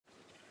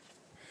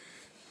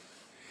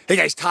Hey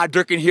guys, Todd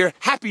Durkin here.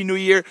 Happy New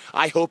Year.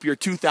 I hope your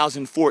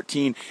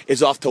 2014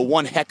 is off to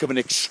one heck of an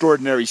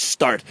extraordinary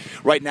start.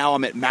 Right now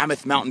I'm at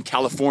Mammoth Mountain,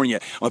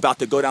 California. I'm about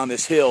to go down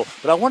this hill,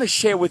 but I want to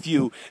share with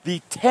you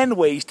the 10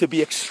 ways to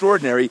be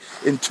extraordinary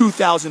in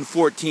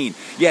 2014.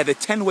 Yeah, the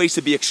 10 ways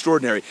to be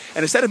extraordinary.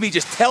 And instead of me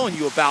just telling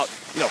you about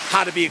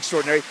how to be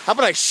extraordinary, how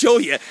about I show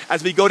you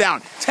as we go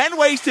down? 10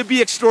 ways to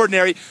be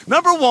extraordinary.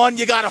 Number one,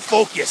 you gotta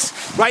focus,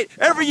 right?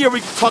 Every year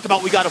we talk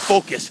about we gotta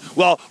focus.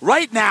 Well,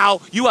 right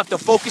now, you have to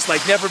focus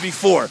like never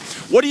before.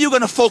 What are you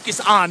gonna focus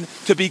on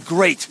to be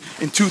great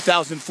in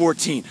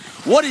 2014?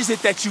 What is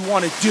it that you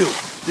wanna do?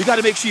 You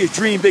gotta make sure you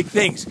dream big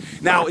things.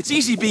 Now, it's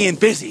easy being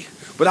busy,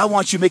 but I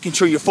want you making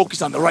sure you're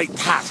focused on the right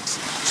tasks.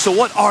 So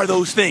what are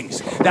those things?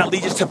 That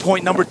leads us to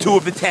point number 2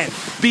 of the 10.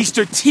 Be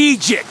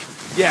strategic.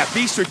 Yeah,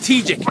 be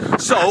strategic.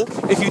 So,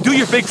 if you do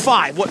your big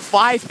 5, what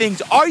 5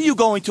 things are you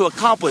going to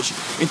accomplish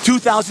in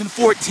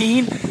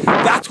 2014?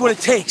 That's what it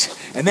takes.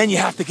 And then you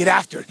have to get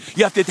after it.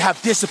 You have to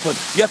have discipline.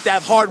 You have to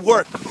have hard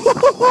work.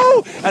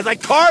 As I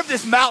carve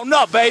this mountain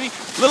up, baby.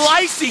 A little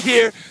icy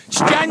here. It's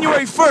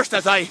January 1st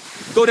as I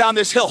go down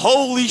this hill.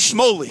 Holy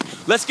schmoly.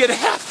 Let's get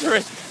after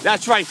it.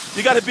 That's right.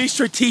 You got to be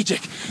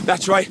strategic.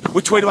 That's right.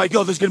 Which way do I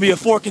go? There's going to be a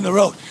fork in the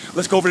road.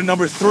 Let's go over to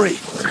number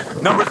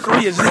 3. Number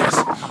 3 is this.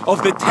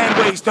 Of the 10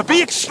 ways to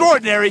be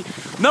extraordinary,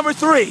 number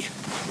 3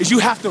 is you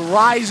have to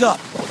rise up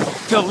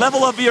to the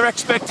level of your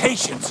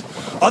expectations.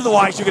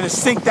 Otherwise, you're going to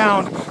sink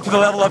down to the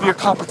level of your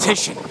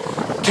competition.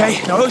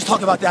 Okay? Now, I always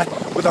talk about that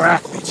with our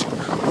athletes.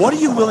 What are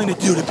you willing to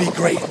do to be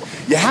great?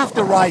 You have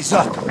to rise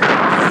up. You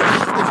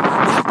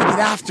have to get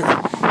after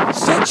it.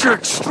 Set your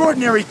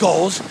extraordinary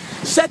goals.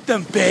 Set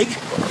them big.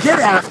 Get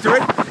after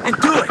it and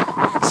do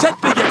it. Set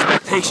big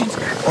expectations.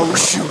 Oh,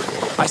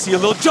 shoot. I see a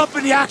little jump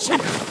in the action.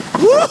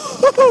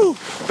 Woo-hoo-hoo!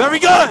 Very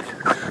good.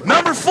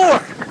 Number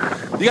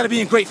 4, you got to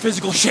be in great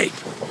physical shape.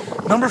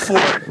 Number 4,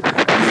 be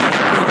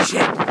in great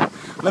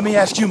shape. Let me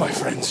ask you, my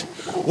friends,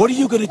 what are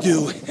you going to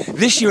do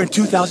this year in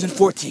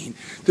 2014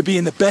 to be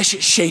in the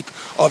best shape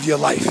of your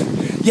life?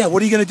 Yeah,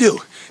 what are you going to do?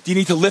 Do you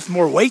need to lift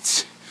more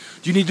weights?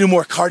 Do you need to do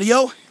more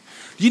cardio?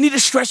 Do you need to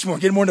stretch more,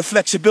 get more into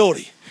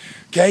flexibility?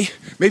 Okay?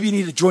 Maybe you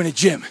need to join a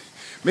gym.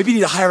 Maybe you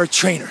need to hire a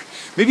trainer.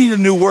 Maybe you need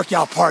a new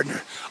workout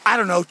partner. I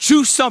don't know,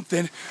 choose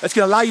something that's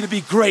going to allow you to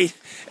be great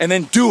and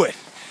then do it.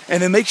 And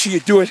then make sure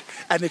you do it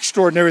at an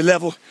extraordinary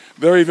level.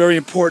 Very, very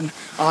important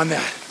on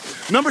that.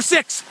 Number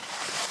 6.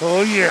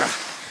 Oh, yeah.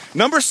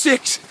 Number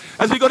 6,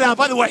 as we go down.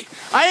 By the way,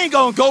 I ain't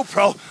going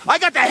GoPro. I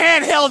got the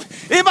handheld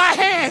in my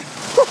hand.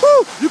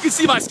 Woo-hoo! You can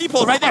see my ski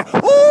pole right there.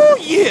 Oh,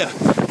 yeah.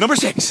 Number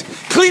 6,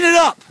 clean it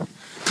up.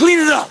 Clean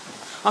it up.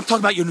 I'm talking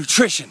about your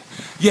nutrition.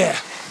 Yeah,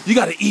 you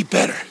got to eat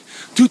better.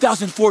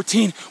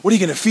 2014, what are you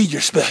going to feed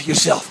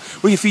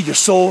yourself? What do you feed your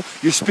soul,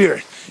 your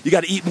spirit? You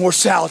got to eat more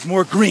salads,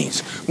 more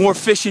greens, more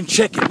fish and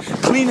chicken.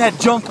 Clean that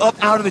junk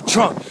up out of the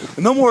trunk.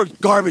 No more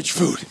garbage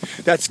food.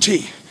 That's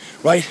key,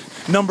 right?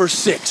 Number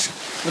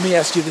 6. Let me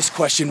ask you this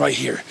question right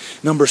here.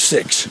 Number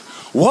 6.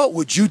 What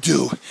would you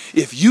do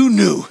if you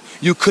knew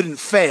you couldn't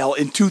fail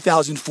in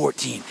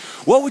 2014?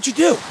 What would you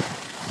do?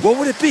 What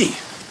would it be?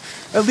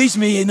 That leads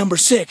me in number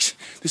 6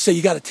 to say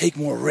you got to take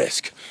more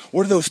risk.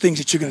 What are those things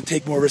that you're going to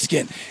take more risk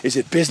in? Is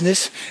it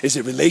business? Is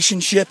it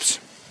relationships?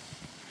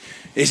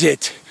 Is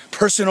it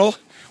personal?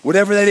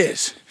 Whatever that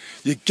is,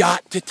 you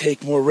got to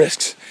take more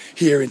risks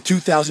here in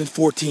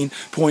 2014.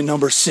 Point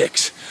number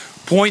 6.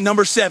 Point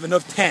number 7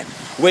 of 10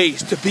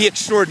 ways to be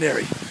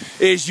extraordinary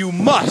is you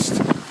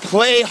must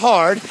play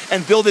hard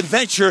and build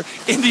adventure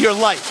into your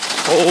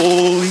life.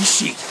 Holy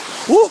shit.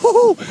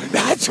 Woo-hoo-hoo.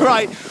 That's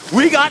right.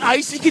 We got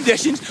icy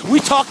conditions. We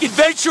talk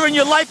adventure in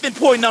your life in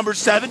point number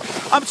 7.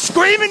 I'm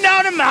screaming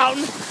down a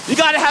mountain. You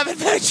got to have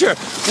adventure.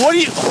 What do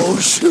you... Oh,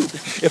 shoot.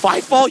 If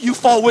I fall, you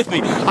fall with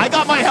me. I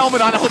got my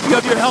helmet on. I hope you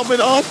have your helmet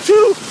on,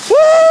 too.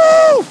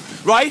 Woo!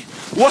 Right?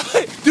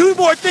 What? Do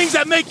more things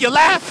that make you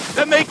laugh,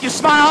 that make you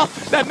smile,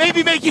 that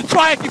maybe make you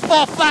cry if you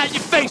fall flat on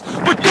your face.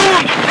 But do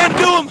them and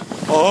do them.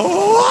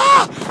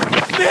 Oh!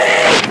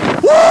 Big!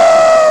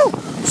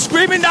 Woo!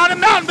 Screaming down a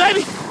mountain,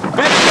 baby.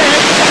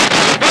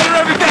 Better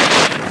every day.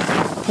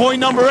 Point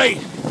number 8.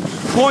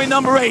 Point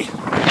number 8.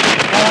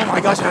 Oh my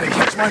gosh, I gotta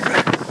catch my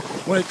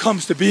breath. When it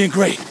comes to being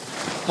great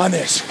on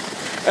this,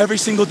 every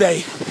single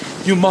day,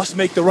 you must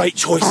make the right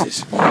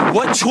choices.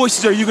 What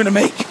choices are you gonna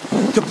make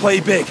to play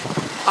big?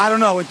 I don't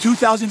know, in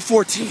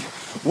 2014,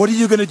 what are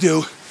you gonna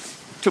do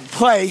to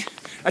play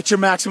at your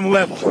maximum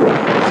level?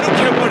 I don't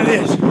care what it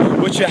is,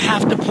 but you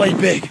have to play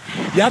big.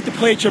 You have to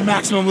play at your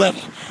maximum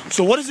level.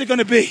 So what is it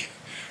gonna be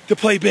to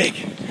play big?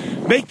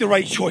 Make the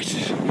right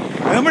choices.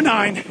 Number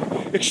 9,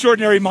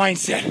 extraordinary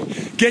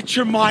mindset. Get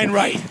your mind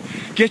right.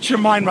 Get your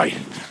mind right.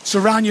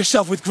 Surround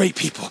yourself with great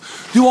people.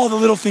 Do all the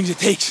little things it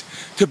takes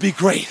to be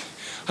great.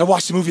 I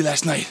watched a movie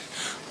last night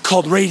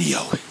called Radio.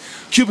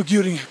 Cuba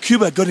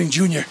Gooding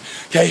Jr.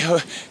 Okay,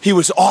 he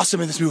was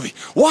awesome in this movie.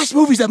 Watch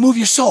movies that move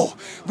your soul.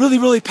 Really,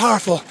 really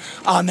powerful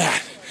on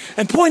that.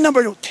 And point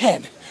number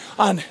 10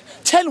 on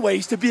 10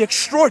 ways to be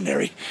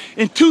extraordinary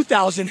in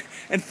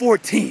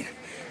 2014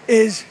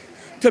 is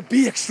to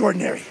be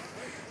extraordinary.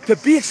 To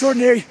be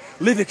extraordinary,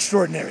 live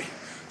extraordinary.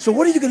 So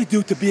what are you gonna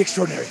do to be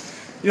extraordinary?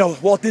 You know,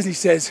 Walt Disney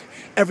says,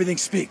 everything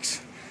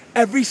speaks.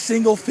 Every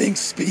single thing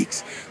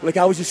speaks. Like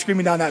I was just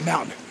screaming down that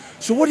mountain.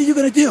 So what are you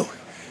gonna do?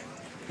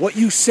 What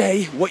you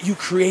say, what you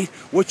create,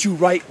 what you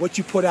write, what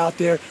you put out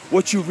there,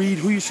 what you read,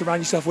 who you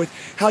surround yourself with,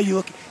 how you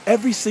look,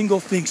 every single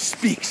thing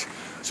speaks.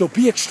 So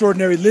be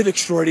extraordinary, live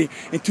extraordinary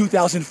in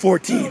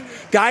 2014.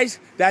 Guys,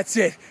 that's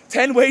it.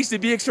 10 ways to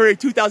be extraordinary in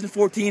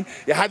 2014.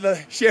 I had to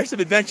share some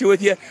adventure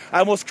with you. I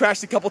almost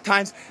crashed a couple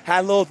times,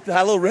 had a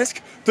little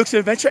risk, took some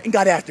adventure, and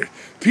got after it.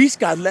 Peace,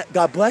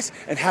 God bless,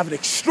 and have an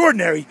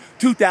extraordinary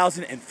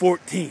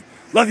 2014.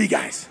 Love you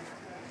guys.